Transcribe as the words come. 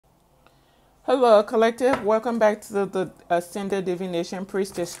Hello, collective. Welcome back to the Ascended Divination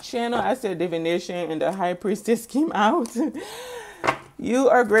Priestess channel. I said divination and the High Priestess came out. You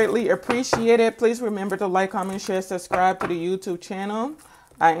are greatly appreciated. Please remember to like, comment, share, subscribe to the YouTube channel.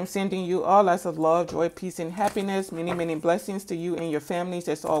 I am sending you all lots of love, joy, peace, and happiness. Many, many blessings to you and your families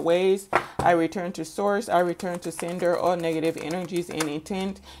as always. I return to source. I return to sender all negative energies and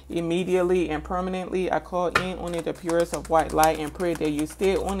intent immediately and permanently. I call in only the purest of white light and pray that you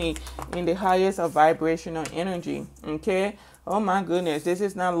stay only in the highest of vibrational energy. Okay? Oh my goodness, this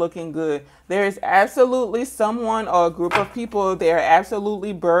is not looking good. There is absolutely someone or a group of people that are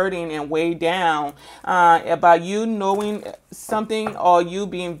absolutely burdened and weighed down about you knowing something, or you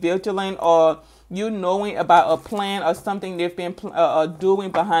being vigilant, or you knowing about a plan or something they've been doing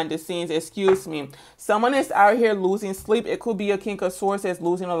behind the scenes. Excuse me. Someone is out here losing sleep. It could be a King of Swords that's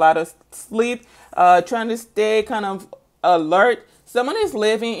losing a lot of sleep, trying to stay kind of alert. Someone is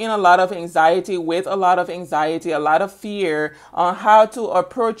living in a lot of anxiety, with a lot of anxiety, a lot of fear on how to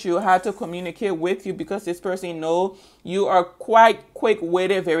approach you, how to communicate with you, because this person knows you are quite quick with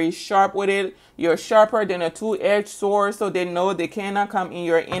it, very sharp with it. You're sharper than a two-edged sword, so they know they cannot come in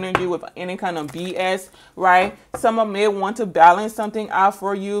your energy with any kind of BS, right? Someone may want to balance something out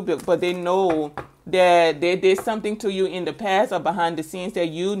for you, but they know that they did something to you in the past or behind the scenes, that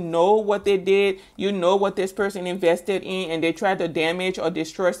you know what they did, you know what this person invested in, and they tried to damage or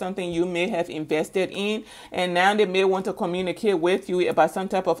destroy something you may have invested in. And now they may want to communicate with you about some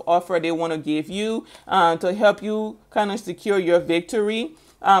type of offer they want to give you to help you kind of secure your victory.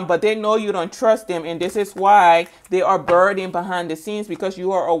 But they know you don't trust them, and this is why they are burdened behind the scenes, because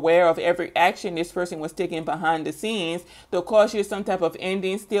you are aware of every action this person was taking behind the scenes to cause you some type of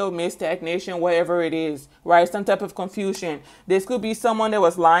ending, stalemate, stagnation, whatever it is, right? Some type of confusion. This could be someone that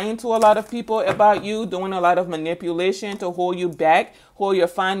was lying to a lot of people about you, doing a lot of manipulation to hold you back, hold your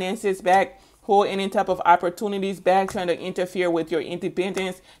finances back, hold any type of opportunities back, trying to interfere with your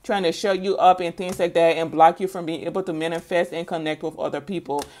independence, trying to shut you up and things like that, and block you from being able to manifest and connect with other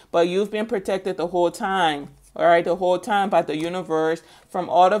people. But you've been protected the whole time, all right, the whole time by the universe from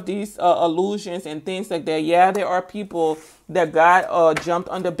all of these illusions and things like that. Yeah, there are people that got jumped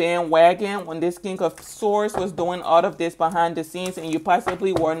on the bandwagon when this King of Swords was doing all of this behind the scenes, and you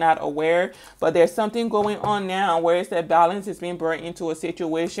possibly were not aware. But there's something going on now where it's that balance is being brought into a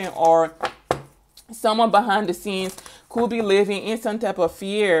situation, or someone behind the scenes could be living in some type of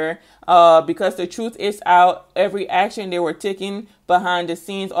fear because the truth is out. Every action they were taking behind the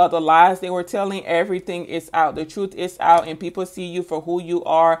scenes, or the lies they were telling, everything is out. The truth is out, and people see you for who you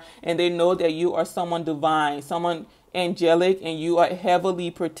are, and they know that you are someone divine, someone angelic, and you are heavily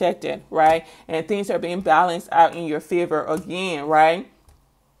protected, right? And things are being balanced out in your favor again, right?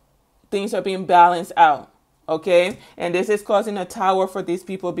 Things are being balanced out. Okay, and this is causing a tower for these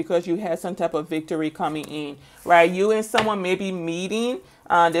people because you had some type of victory coming in, right? You and someone may be meeting.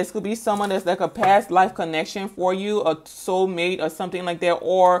 This could be someone that's like a past life connection for you, a soulmate or something like that.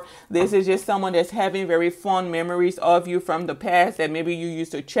 Or this is just someone that's having very fond memories of you from the past that maybe you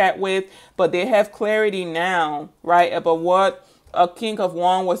used to chat with, but they have clarity now, right, about what a King of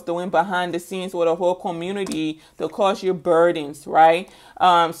Wands was doing behind the scenes with a whole community to cause you burdens, right?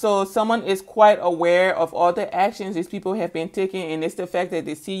 So someone is quite aware of all the actions these people have been taking, and it's the fact that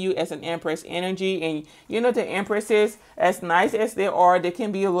they see you as an Empress energy. And you know, the Empresses, as nice as they are, they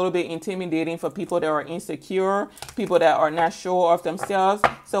can be a little bit intimidating for people that are insecure, people that are not sure of themselves.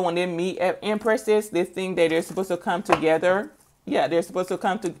 So when they meet Empresses, they think that they're supposed to come together. Yeah, they're supposed to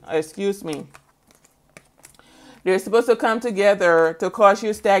come to, excuse me. They're supposed to come together to cause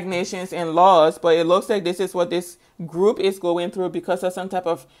you stagnations and loss, but it looks like this is what this group is going through because of some type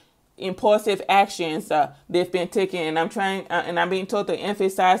of impulsive actions they've been taking. And I'm being told to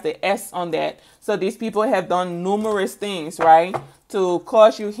emphasize the S on that. So these people have done numerous things, right, to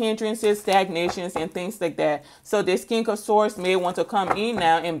cause you hindrances, stagnations, and things like that. So this King of Swords may want to come in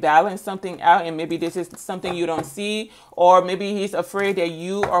now and balance something out, and maybe this is something you don't see, or maybe he's afraid that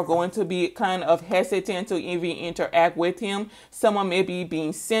you are going to be kind of hesitant to even interact with him. Someone may be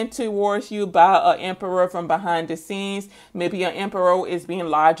being sent towards you by an emperor from behind the scenes. Maybe an emperor is being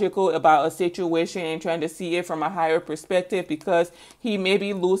logical about a situation and trying to see it from a higher perspective, because he may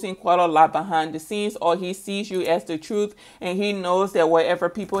be losing quite a lot behind the scenes, or he sees you as the truth, and he knows that whatever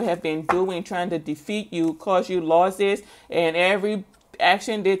people have been doing trying to defeat you, cause you losses, and every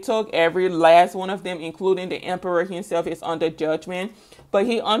action they took, every last one of them, including the emperor himself, is under judgment But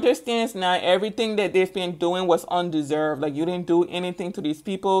he understands now everything that they've been doing was undeserved. Like, you didn't do anything to these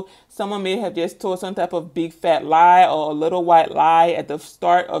people. Someone may have just told some type of big fat lie or a little white lie at the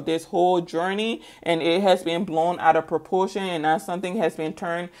start of this whole journey, and it has been blown out of proportion, and now something has been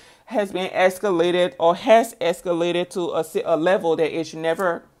escalated, or has escalated to a level that it should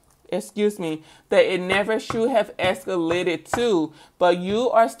never, that it never should have escalated to. But you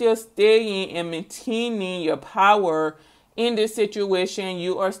are still staying and maintaining your power in this situation.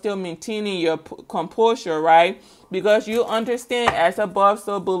 You are still maintaining your composure, right? Because you understand, as above,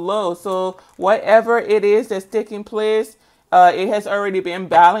 so below. So whatever it is that's taking place, it has already been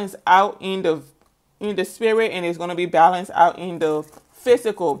balanced out in the spirit, and it's going to be balanced out in the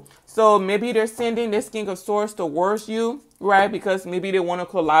physical. So maybe they're sending this King of Swords towards you, right? Because maybe they want to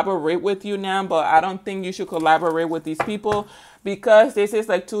collaborate with you now, but I don't think you should collaborate with these people, because this is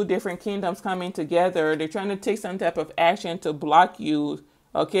like two different kingdoms coming together. They're trying to take some type of action to block you.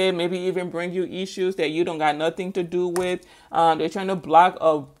 Okay, maybe even bring you issues that you don't got nothing to do with. They're trying to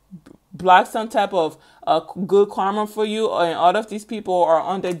block some type of good karma for you, and all of these people are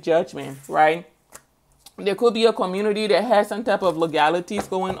under judgment, right? There could be a community that has some type of legalities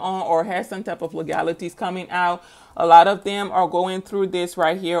going on, or has some type of legalities coming out. A lot of them are going through this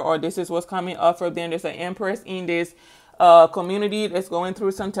right here, or this is what's coming up for them. There's an empress in this community that's going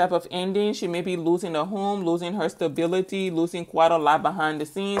through some type of ending. She may be losing a home, losing her stability, losing quite a lot behind the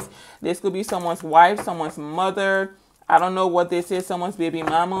scenes. This could be someone's wife, someone's mother. I don't know what this is, someone's baby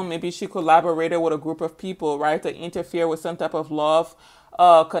mama. Maybe she collaborated with a group of people, right, to interfere with some type of love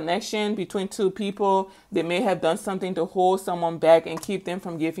connection between two people. They may have done something to hold someone back and keep them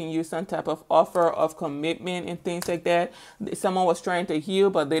from giving you some type of offer of commitment and things like that. Someone was trying to heal,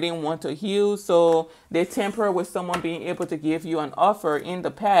 but they didn't want to heal, so they temper with someone being able to give you an offer in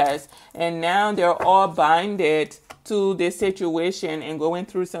the past, and now they're all binded to this situation and going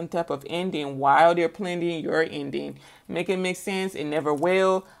through some type of ending while they're planning your ending. Make it make sense? It never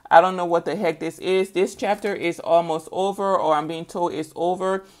will. I don't know what the heck this is. This chapter is almost over, or I'm being told it's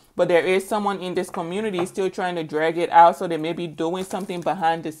over. But there is someone in this community still trying to drag it out. So they may be doing something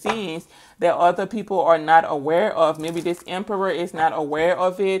behind the scenes that other people are not aware of. Maybe this emperor is not aware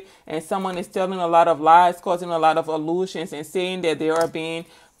of it, and someone is telling a lot of lies, causing a lot of illusions, and saying that they are being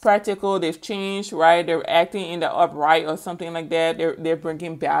practical. They've changed, right? They're acting in the upright or something like that. They're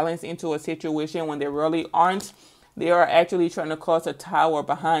bringing balance into a situation when they really aren't. They are actually trying to cause a tower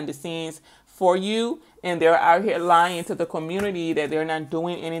behind the scenes for you, and they're out here lying to the community that they're not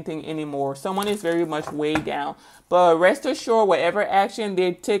doing anything anymore. Someone is very much weighed down. But rest assured, whatever action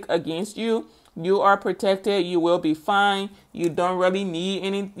they take against you, you are protected. You will be fine. You don't really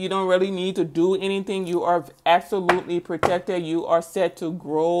need to do anything. You are absolutely protected. You are set to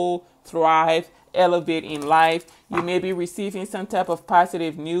grow, thrive, elevate in life. You may be receiving some type of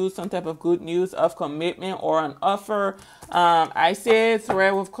positive news, some type of good news of commitment or an offer. I said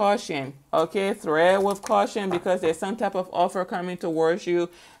thread with caution. Okay, thread with caution, because there's some type of offer coming towards you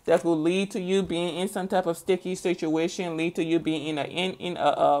that will lead to you being in some type of sticky situation, lead to you being in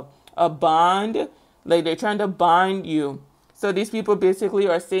a bond. Like, they're trying to bind you. So these people basically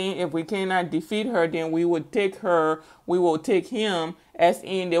are saying, if we cannot defeat her, then we would take her, we will take him, as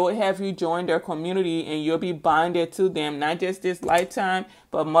in they will have you join their community and you'll be binded to them, not just this lifetime,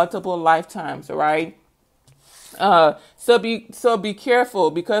 but multiple lifetimes, right? So be careful,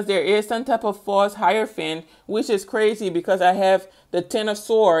 because there is some type of false hierophant, which is crazy because I have the Ten of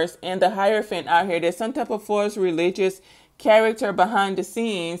Swords and the Hierophant out here. There's some type of false religious character behind the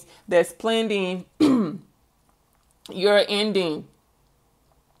scenes that's planning your ending.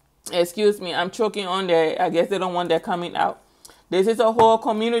 Excuse me, I'm choking on that. I guess they don't want that coming out. This is a whole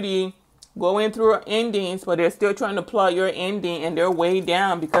community going through endings, but they're still trying to plot your ending, and they're way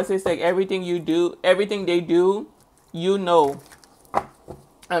down because it's like everything you do, everything they do, you know.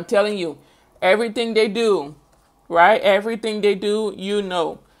 I'm telling you, everything they do, right? Everything they do, you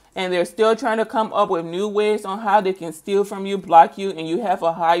know. And they're still trying to come up with new ways on how they can steal from you, block you, and you have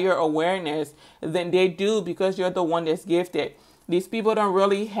a higher awareness than they do because you're the one that's gifted. These people don't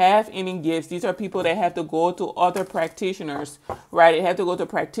really have any gifts. These are people that have to go to other practitioners, right? They have to go to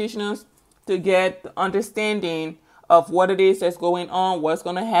practitioners to get the understanding of what it is that's going on, what's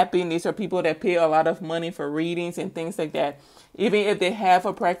going to happen. These are people that pay a lot of money for readings and things like that. Even if they have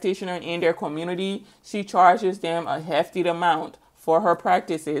a practitioner in their community, she charges them a hefty amount for her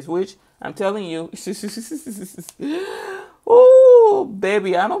practices, which I'm telling you, oh,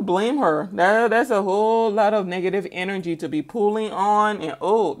 baby, I don't blame her. That's a whole lot of negative energy to be pulling on,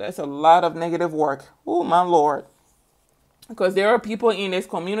 and that's a lot of negative work. Oh, my Lord. Because there are people in this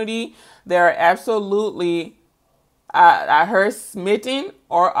community that are absolutely I heard smitten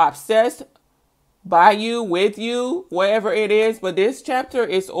or obsessed by you, with you, whatever it is. But this chapter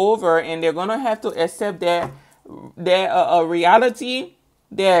is over, and they're gonna have to accept that a reality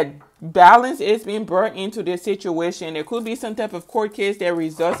that balance is being brought into this situation. There could be some type of court case that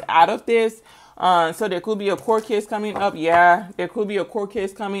results out of this. So there could be a court case coming up. Yeah, there could be a court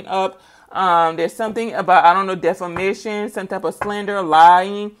case coming up. There's something about, I don't know, defamation, some type of slander,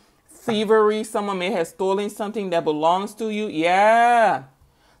 lying, thievery. Someone may have stolen something that belongs to you. Yeah.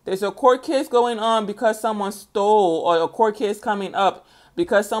 There's a court case going on because someone stole, or a court case coming up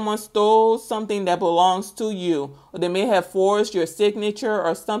because someone stole something that belongs to you, or they may have forged your signature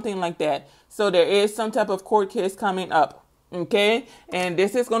or something like that. So there is some type of court case coming up. Okay, and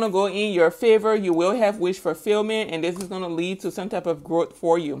this is going to go in your favor. You will have wish fulfillment, and this is going to lead to some type of growth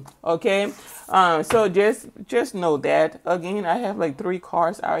for you. Okay, so just know that. Again, I have like 3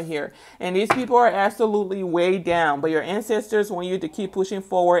 cards out here, and these people are absolutely way down, but your ancestors want you to keep pushing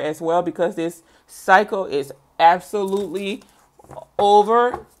forward as well, because this cycle is absolutely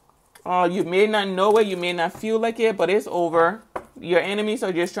over. You may not know it, you may not feel like it, but it's over. Your enemies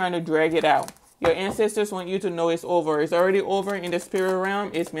are just trying to drag it out. Your ancestors want you to know it's over. It's already over in the spirit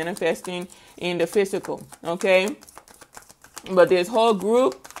realm. It's manifesting in the physical. Okay? But this whole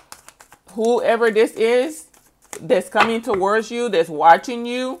group, whoever this is, that's coming towards you, that's watching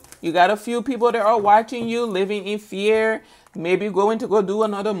you. You got a few people that are watching you, living in fear. Maybe going to go do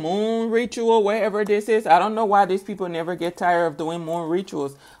another moon ritual, wherever this is. I don't know why these people never get tired of doing moon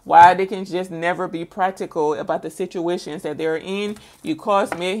rituals. Why they can just never be practical about the situations that they're in. You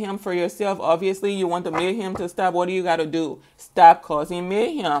cause mayhem for yourself. Obviously, you want the mayhem to stop. What do you got to do? Stop causing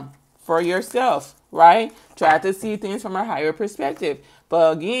mayhem for yourself, right? Try to see things from a higher perspective.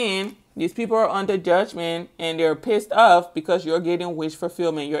 But again, these people are under judgment, and they're pissed off because you're getting wish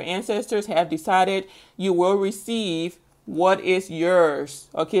fulfillment. Your ancestors have decided you will receive what is yours.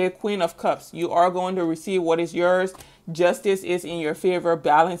 Okay, Queen of Cups, you are going to receive what is yours. Justice is in your favor.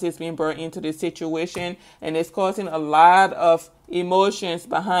 Balance is being brought into the situation, and it's causing a lot of emotions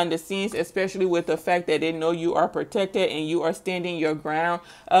behind the scenes, especially with the fact that they know you are protected and you are standing your ground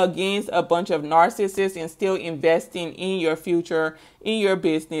against a bunch of narcissists and still investing in your future, in your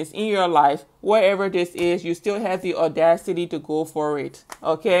business, in your life. Whatever this is, you still have the audacity to go for it.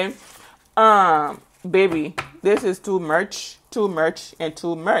 Okay, baby, this is too much, and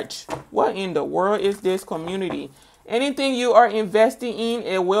too much. What in the world is this community? Anything you are investing in,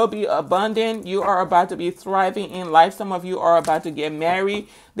 it will be abundant. You are about to be thriving in life. Some of you are about to get married.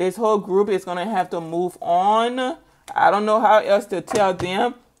 This whole group is going to have to move on. I don't know how else to tell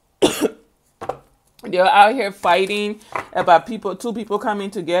them. They're out here fighting about two people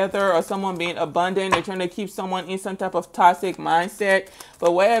coming together, or someone being abundant. They're trying to keep someone in some type of toxic mindset.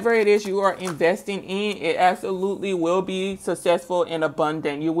 But whatever it is you are investing in, it absolutely will be successful and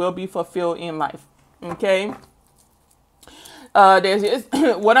abundant. You will be fulfilled in life. Okay? There's just,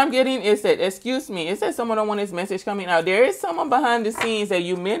 what I'm getting is that, excuse me, it says someone don't want this message coming out. There is someone behind the scenes that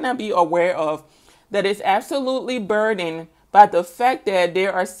you may not be aware of that is absolutely burdened by the fact that they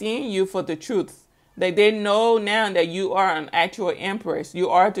are seeing you for the truth. That they know now that you are an actual empress. You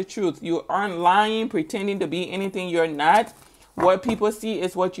are the truth. You aren't lying, pretending to be anything you're not. What people see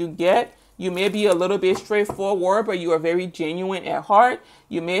is what you get. You may be a little bit straightforward, but you are very genuine at heart.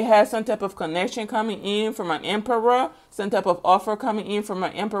 You may have some type of connection coming in from an emperor, some type of offer coming in from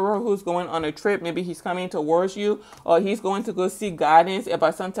an emperor who's going on a trip. Maybe he's coming towards you, or he's going to go seek guidance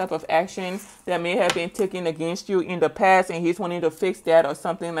about some type of action that may have been taken against you in the past, and he's wanting to fix that or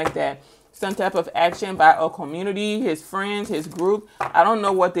something like that. Some type of action by a community, his friends, his group. I don't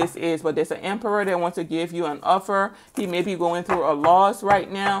know what this is, but there's an emperor that wants to give you an offer. He may be going through a loss right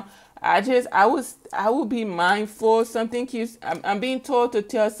now. I would be mindful. Something keeps, I'm being told to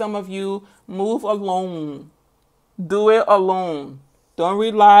tell some of you, move alone. Do it alone. Don't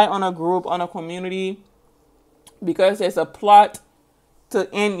rely on a group, on a community, because there's a plot to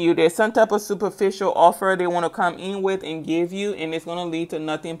end you. There's some type of superficial offer they want to come in with and give you, and it's going to lead to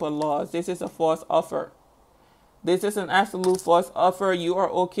nothing but loss. This is a false offer. This is an absolute false offer. You are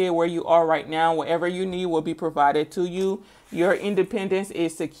okay where you are right now. Whatever you need will be provided to you. Your independence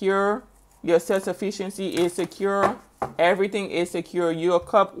is secure. Your self-sufficiency is secure. Everything is secure. Your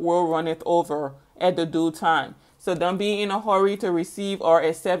cup will runneth over at the due time. So don't be in a hurry to receive or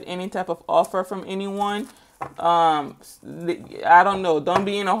accept any type of offer from anyone. I don't know. Don't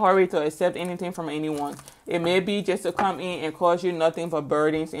be in a hurry to accept anything from anyone. It may be just to come in and cause you nothing but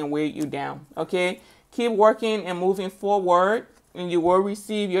burdens and weigh you down. Okay? Keep working and moving forward. and you will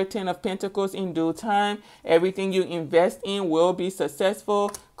receive your 10 of Pentacles in due time. Everything you invest in will be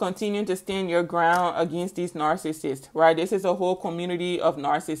successful. Continue to stand your ground against these narcissists, right? This is a whole community of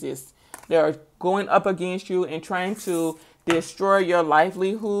narcissists. They are going up against you and trying to destroy your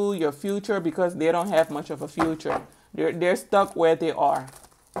livelihood, your future, because they don't have much of a future. They're stuck where they are.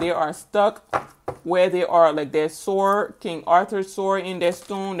 They are stuck where they are, like their sword, King Arthur's sword in their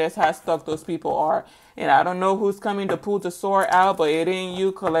stone. That's how stuck those people are. And I don't know who's coming to pull the sword out, but it ain't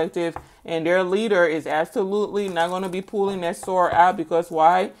you, collective. And their leader is absolutely not going to be pulling that sword out, because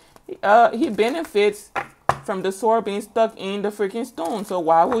why? He benefits from the sword being stuck in the freaking stone. So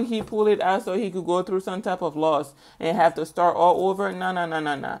why would he pull it out so he could go through some type of loss and have to start all over?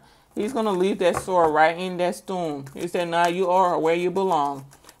 No. He's going to leave that sword right in that stone. He said, nah, you are where you belong.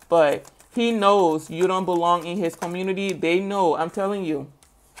 But he knows you don't belong in his community. They know, I'm telling you.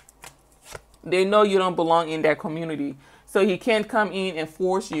 They know you don't belong in that community. So he can't come in and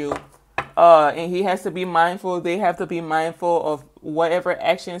force you. And he has to be mindful. They have to be mindful of whatever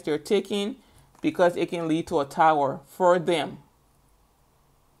actions they're taking, because it can lead to a tower for them.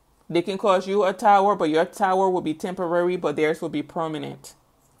 They can cause you a tower, but your tower will be temporary, but theirs will be permanent.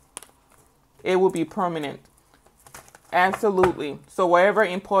 It will be permanent. Absolutely. So whatever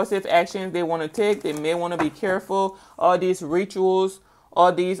impulsive actions they want to take, they may want to be careful. All these rituals,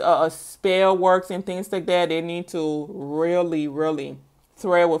 all these spell works and things like that, they need to really, really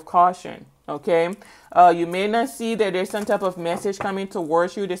tread with caution. Okay. You may not see that there's some type of message coming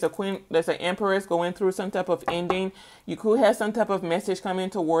towards you. There's a queen, there's an empress going through some type of ending. You could have some type of message coming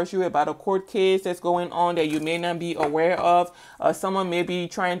towards you about a court case that's going on that you may not be aware of. Someone may be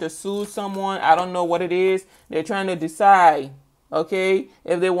trying to sue someone. I don't know what it is. They're trying to decide, okay,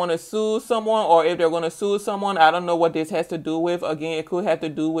 if they want to sue someone or if they're going to sue someone. I don't know what this has to do with. Again, it could have to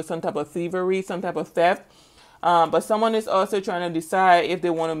do with some type of thievery, some type of theft. But someone is also trying to decide if they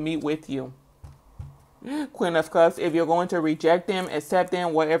want to meet with you. Queen of Cups, if you're going to reject them, accept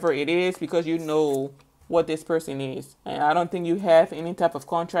them, whatever it is, because you know what this person is. And I don't think you have any type of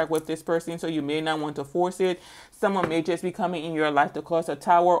contract with this person, so you may not want to force it. Someone may just be coming in your life to cause a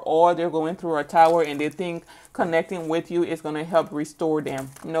tower, or they're going through a tower and they think connecting with you is going to help restore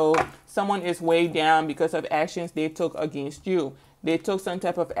them. No, someone is weighed down because of actions they took against you. They took some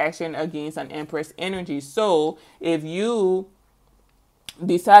type of action against an Empress energy. So if you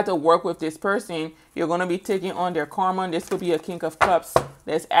decide to work with this person, you're going to be taking on their karma. This could be a King of Cups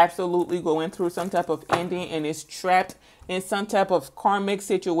that's absolutely going through some type of ending and is trapped in some type of karmic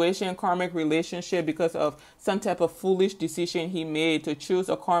situation, karmic relationship, because of some type of foolish decision he made to choose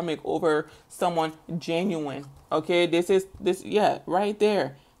a karmic over someone genuine. Okay, yeah, right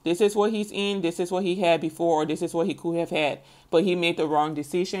there. This is what he's in. This is what he had before, or this is what he could have had. But he made the wrong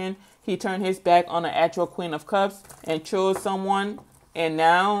decision. He turned his back on the actual Queen of Cups and chose someone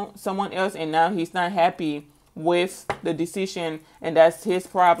else, and now he's not happy with the decision, and that's his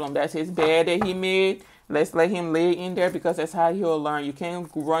problem. That's his bad that he made. Let's let him lay in there, because that's how he'll learn. You can't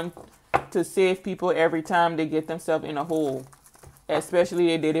run to save people every time they get themselves in a hole, especially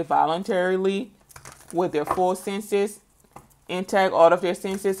they did it voluntarily with their full senses intact, all of their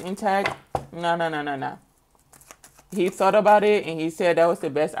senses intact. No. He thought about it and he said that was the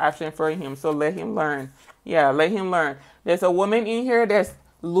best option for him. So let him learn. Yeah, let him learn. There's a woman in here that's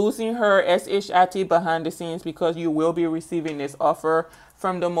losing her SHIT behind the scenes, because you will be receiving this offer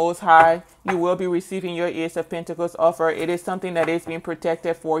from the Most High. You will be receiving your Ace of Pentacles offer. It is something that is being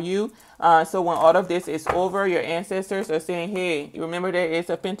protected for you. So when all of this is over, your ancestors are saying, hey, you remember that Ace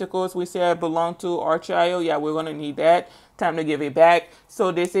of Pentacles we said belonged to our child? Yeah, we're going to need that. Time to give it back.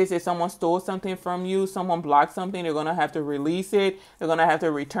 So this is, if someone stole something from you, someone blocked something, they're going to have to release it. They're going to have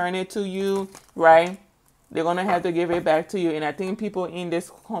to return it to you, right? They're going to have to give it back to you. And I think people in this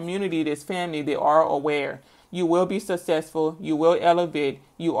community, this family, they are aware. You will be successful. You will elevate.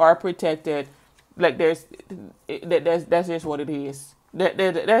 You are protected. Like that's just what it is.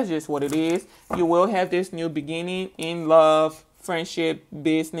 That's just what it is. You will have this new beginning in love, friendship,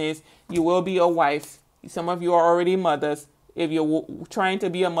 business. You will be a wife. Some of you are already mothers. If you're trying to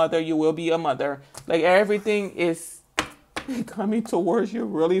be a mother, you will be a mother. Like everything is coming towards you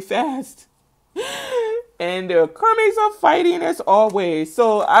really fast. And the karmics are fighting as always.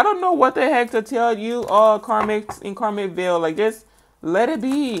 So I don't know what the heck to tell you all karmics in Karmicville. Like, just let it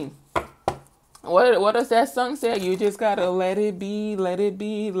be. What does that song say? You just gotta let it be, let it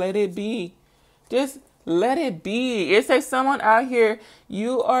be, let it be. Just let it be. It's like someone out here,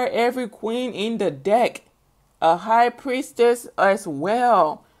 you are every queen in the deck. A high priestess as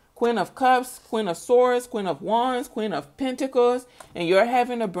well. Queen of Cups, Queen of Swords, Queen of Wands, Queen of Pentacles, and you're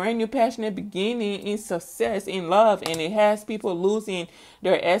having a brand new passionate beginning in success, in love, and it has people losing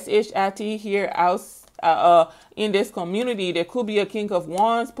their SHIT here out in this community. There could be a King of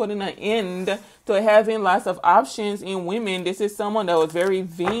Wands putting an end to having lots of options in women. This is someone that was very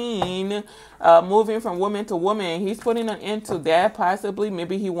vain, moving from woman to woman. He's putting an end to that, possibly.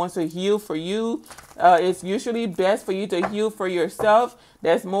 Maybe he wants to heal for you. It's usually best for you to heal for yourself.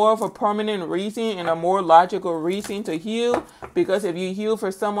 That's more of a permanent reason and a more logical reason to heal, because if you heal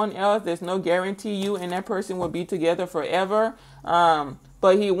for someone else, there's no guarantee you and that person will be together forever.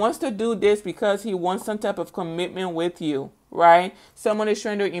 But he wants to do this because he wants some type of commitment with you, right? Someone is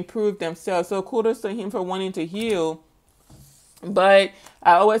trying to improve themselves. So kudos to him for wanting to heal. But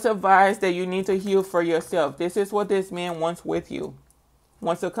I always advise that you need to heal for yourself. This is what this man wants with you.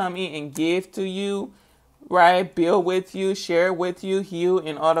 Wants to come in and give to you, right? Build with you, share with you, heal,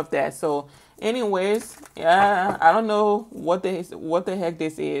 and all of that. So anyways, I don't know what the heck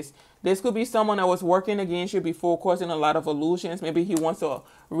this is. This could be someone that was working against you before, causing a lot of illusions. Maybe he wants to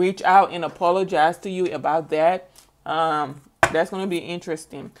reach out and apologize to you about that. That's going to be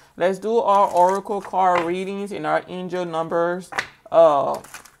interesting. Let's do our oracle card readings and our angel numbers oracle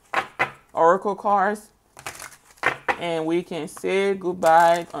cards. And we can say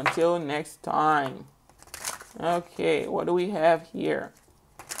goodbye until next time. Okay, what do we have here?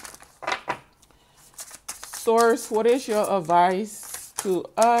 Source, what is your advice to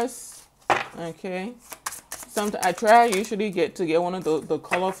us? Okay. I try usually get one of the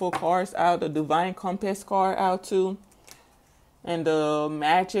colorful cards out, the Divine Compass card out too. And the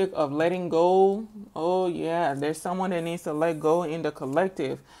magic of letting go. Oh yeah, there's someone that needs to let go in the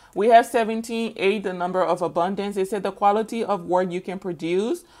collective. We have 17, the number of abundance. It said the quality of work you can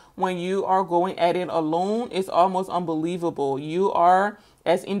produce when you are going at it alone is almost unbelievable. You are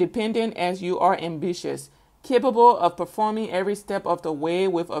as independent as you are ambitious, capable of performing every step of the way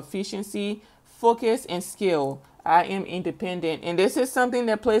with efficiency, focus, and skill. I am independent. And this is something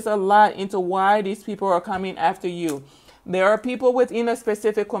that plays a lot into why these people are coming after you. There are people within a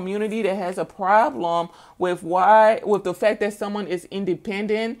specific community that has a problem with the fact that someone is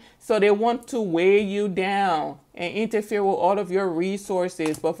independent. So they want to weigh you down and interfere with all of your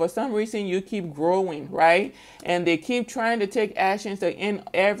resources. But for some reason, you keep growing, right? And they keep trying to take actions to end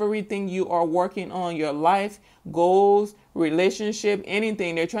everything you are working on, your life, goals, relationship,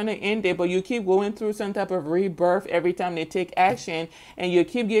 anything. They're trying to end it, but you keep going through some type of rebirth every time they take action, and you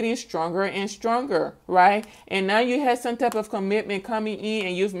keep getting stronger and stronger, right? And now you have some type of commitment coming in,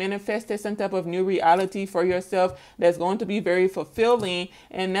 and you've manifested some type of new reality for yourself that's going to be very fulfilling.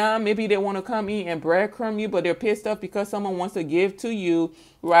 And now maybe they want to come in and breadcrumb you, but they're pissed off because someone wants to give to you,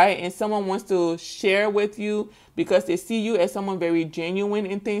 right? And someone wants to share with you because they see you as someone very genuine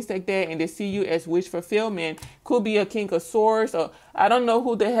and things like that, and they see you as wish fulfillment. Could be a King of Swords, or I don't know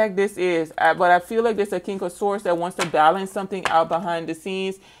who the heck this is, but I feel like there's a King of Swords that wants to balance something out behind the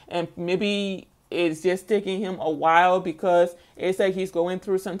scenes, and maybe it's just taking him a while because it's like he's going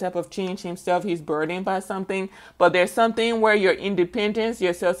through some type of change himself. He's burdened by something, but there's something where your independence,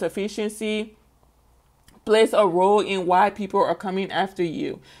 your self-sufficiency plays a role in why people are coming after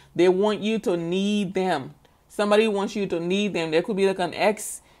you. They want you to need them. Somebody wants you to need them. There could be like an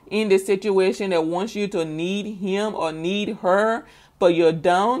ex in the situation that wants you to need him or need her, but you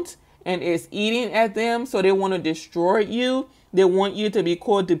don't, and it's eating at them, so they want to destroy you. They want you to be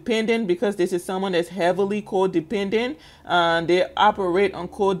codependent because this is someone that's heavily codependent. They operate on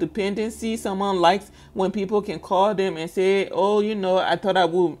codependency. Someone likes when people can call them and say, oh, you know, I thought I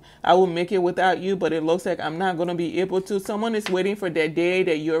would make it without you, but it looks like I'm not going to be able to. Someone is waiting for that day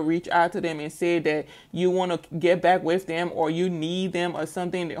that you'll reach out to them and say that you want to get back with them or you need them or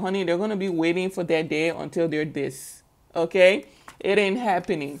something. Honey, they're going to be waiting for that day until they're this. Okay? It ain't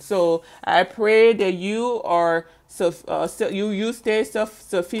happening. So I pray that you are you stay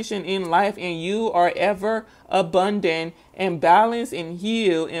self-sufficient in life, and you are ever abundant and balanced and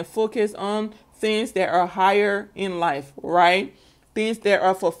healed and focus on things that are higher in life, right? Things that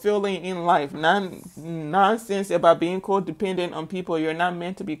are fulfilling in life. Nonsense about being codependent on people. You're not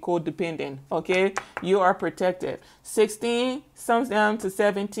meant to be codependent, okay? You are protected. 16 sums down to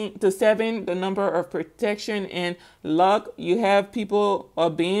 7, the number of protection and luck. You have people or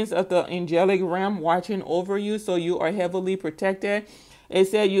beings of the angelic realm watching over you, so you are heavily protected. It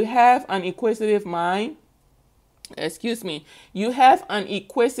said you have an inquisitive mind. You have an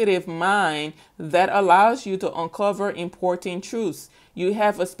inquisitive mind that allows you to uncover important truths. You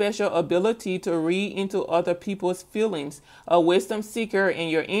have a special ability to read into other people's feelings. A wisdom seeker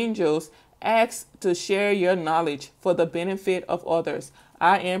and your angels ask to share your knowledge for the benefit of others.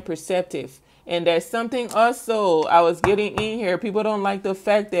 I am perceptive. And there's something also I was getting in here. People don't like the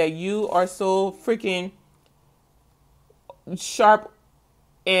fact that you are so freaking sharp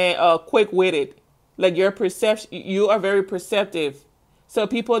and quick-witted. Like your perception, you are very perceptive. So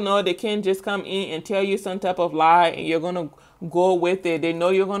people know they can't just come in and tell you some type of lie and you're going to go with it. They know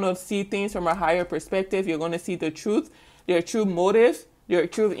you're going to see things from a higher perspective. You're going to see the truth, their true motive, their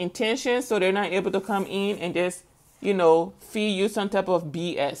true intention. So they're not able to come in and just, feed you some type of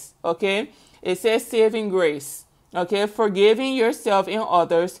BS. Okay. It says saving grace. Okay. Forgiving yourself and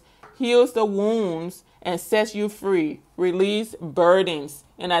others heals the wounds and sets you free. Release burdens.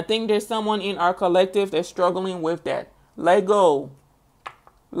 And I think there's someone in our collective that's struggling with that. Let go.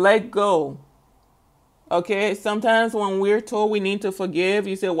 Let go. Okay, sometimes when we're told we need to forgive,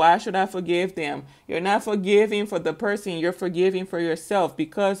 you say, why should I forgive them? You're not forgiving for the person, you're forgiving for yourself,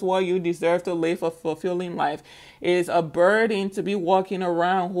 because what you deserve to live a fulfilling life. It is a burden to be walking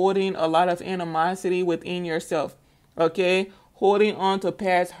around holding a lot of animosity within yourself. Okay, holding on to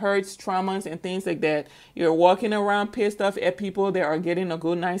past hurts, traumas, and things like that. You're walking around pissed off at people that are getting a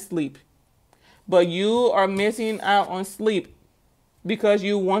good night's sleep. But you are missing out on sleep because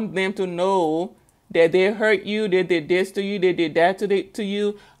you want them to know that they hurt you, they did this to you, they did that to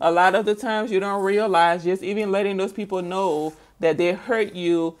you. A lot of the times you don't realize just even letting those people know that they hurt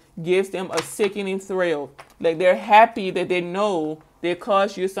you gives them a sickening thrill. Like they're happy that they know they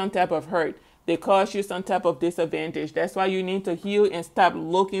caused you some type of hurt. They cause you some type of disadvantage. That's why you need to heal and stop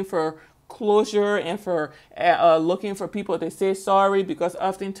looking for closure and for looking for people to say sorry, because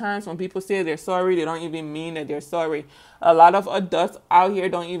oftentimes when people say they're sorry, they don't even mean that they're sorry. A lot of adults out here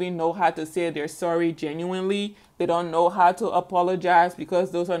don't even know how to say they're sorry genuinely. They don't know how to apologize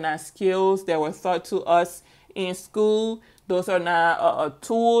because those are not skills that were taught to us in school. Those are not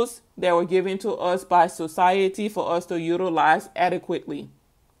tools that were given to us by society for us to utilize adequately.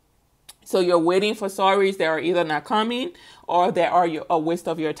 So you're waiting for sorries that are either not coming or that are a waste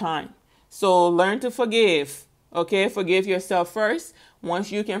of your time. So learn to forgive. Okay, forgive yourself first.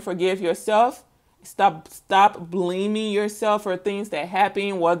 Once you can forgive yourself, stop blaming yourself for things that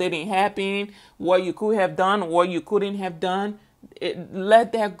happened, what didn't happen, what you could have done, what you couldn't have done.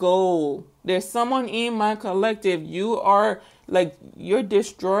 Let that go. There's someone in my collective. You're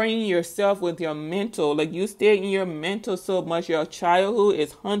destroying yourself with your mental. Like you stay in your mental so much. Your childhood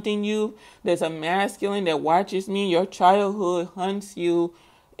is hunting you. There's a masculine that watches me. Your childhood hunts you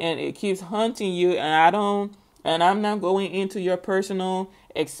and it keeps hunting you. And I'm not going into your personal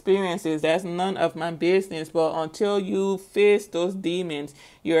experiences. That's none of my business. But until you face those demons,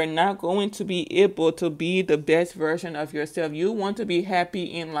 you're not going to be able to be the best version of yourself. You want to be happy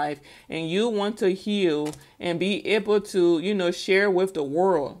in life and you want to heal and be able to, share with the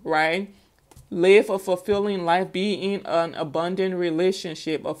world, right? Live a fulfilling life, be in an abundant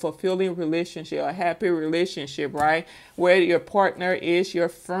relationship, a fulfilling relationship, a happy relationship, right? Where your partner is your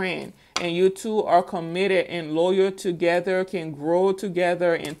friend and you two are committed and loyal together, can grow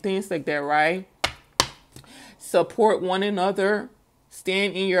together and things like that, right? Support one another,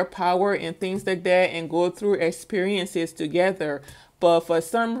 stand in your power and things like that, and go through experiences together. But for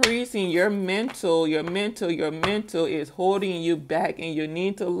some reason, your mental is holding you back, and you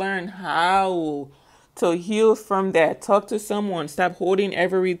need to learn how to heal from that. Talk to someone. Stop holding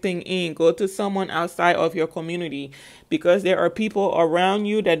everything in. Go to someone outside of your community, because there are people around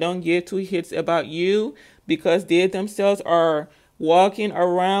you that don't give two hits about you, because they themselves are walking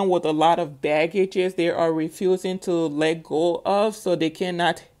around with a lot of baggages they are refusing to let go of, so they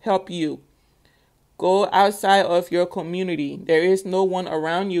cannot help you. Go outside of your community. There is no one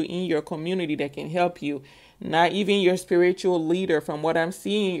around you in your community that can help you. Not even your spiritual leader. From what I'm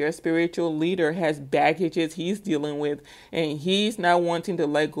seeing, your spiritual leader has baggages he's dealing with, and he's not wanting to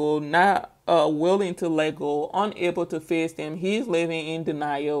let go, not willing to let go, unable to face them. He's living in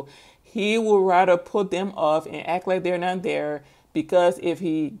denial. He would rather put them off and act like they're not there, because if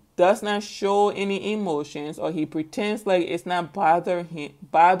he does not show any emotions or he pretends like it's not bothering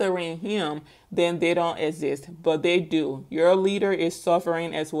him, then they don't exist. But they do. Your leader is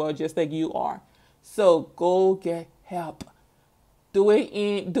suffering as well, just like you are. So go get help. Do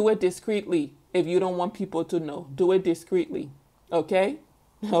it discreetly. If you don't want people to know, do it discreetly. Okay?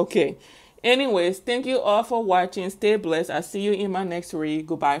 Okay. Anyways, thank you all for watching. Stay blessed. I'll see you in my next read.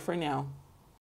 Goodbye for now.